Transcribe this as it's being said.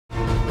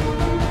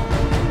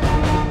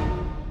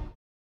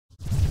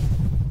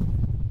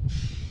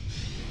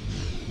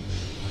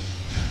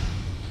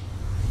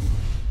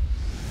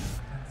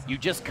You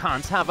just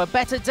can't have a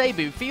better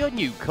debut for your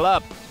new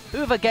club.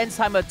 Uwe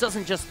Gensheimer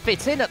doesn't just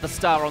fit in at the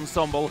star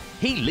ensemble,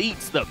 he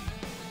leads them.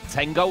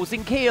 10 goals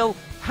in Kiel,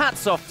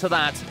 hats off to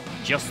that,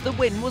 just the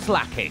win was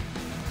lacking.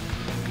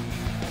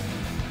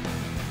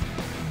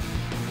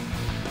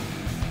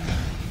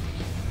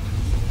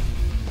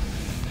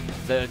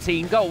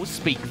 "13 goals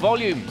speak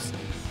volumes.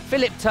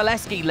 Filip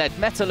Teleski led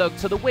Metalurg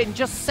to the win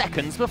just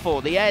seconds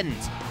before the end.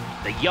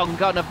 The young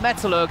gun of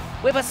Metalurg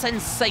with a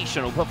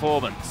sensational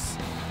performance.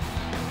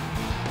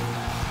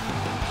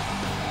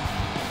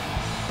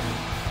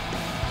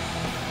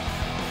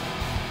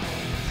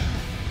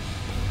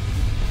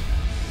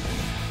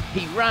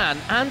 He ran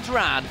and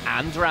ran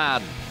and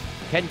ran.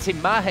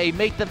 Kentim Mahe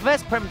made the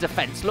Veszprem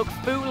defence look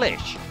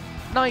foolish.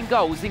 9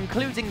 goals,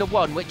 including the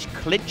one which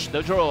clinched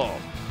the draw.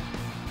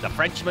 The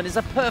Frenchman is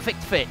a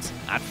perfect fit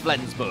at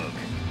Flensburg.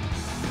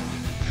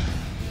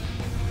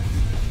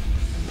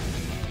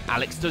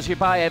 Alex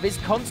Dujshebaev is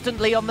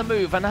constantly on the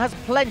move and has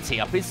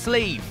plenty up his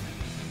sleeve.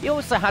 He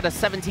also had a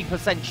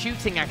 70%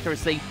 shooting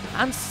accuracy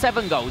and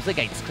 7 goals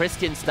against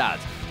Kristianstad,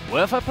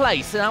 worth a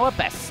place in our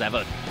best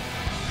 7.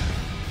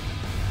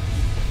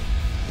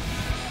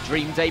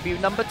 Dream debut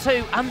number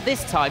 2, and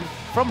this time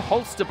from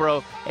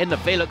Holstebro in the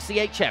VELUX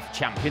EHF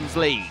Champions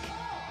League.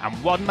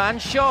 And one man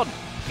shone,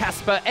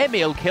 Kasper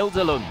Emil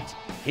Kildelund.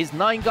 His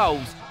 9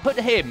 goals put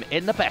him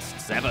in the best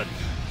 7.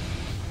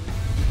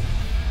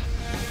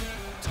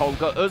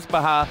 Tolga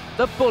Özbahar,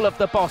 the bull of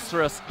the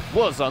Bosphorus,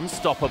 was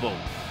unstoppable.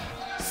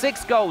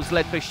 6 goals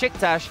led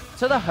Beşiktaş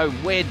to the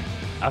home win.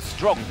 A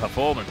strong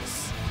performance.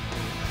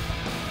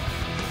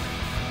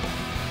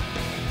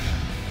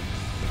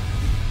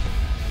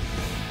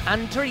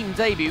 And dream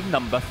debut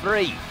number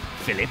 3,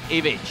 Filip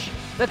Ivic.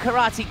 The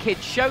Karate Kid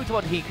showed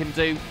what he can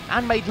do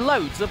and made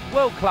loads of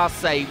world-class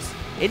saves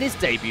in his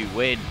debut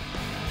win.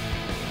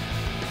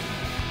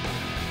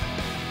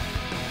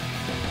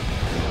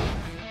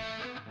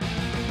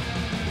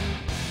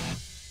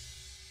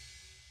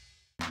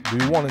 Do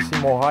you want to see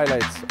more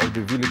highlights of the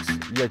VELUX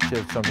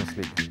EHF Champions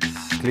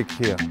League? Click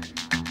here.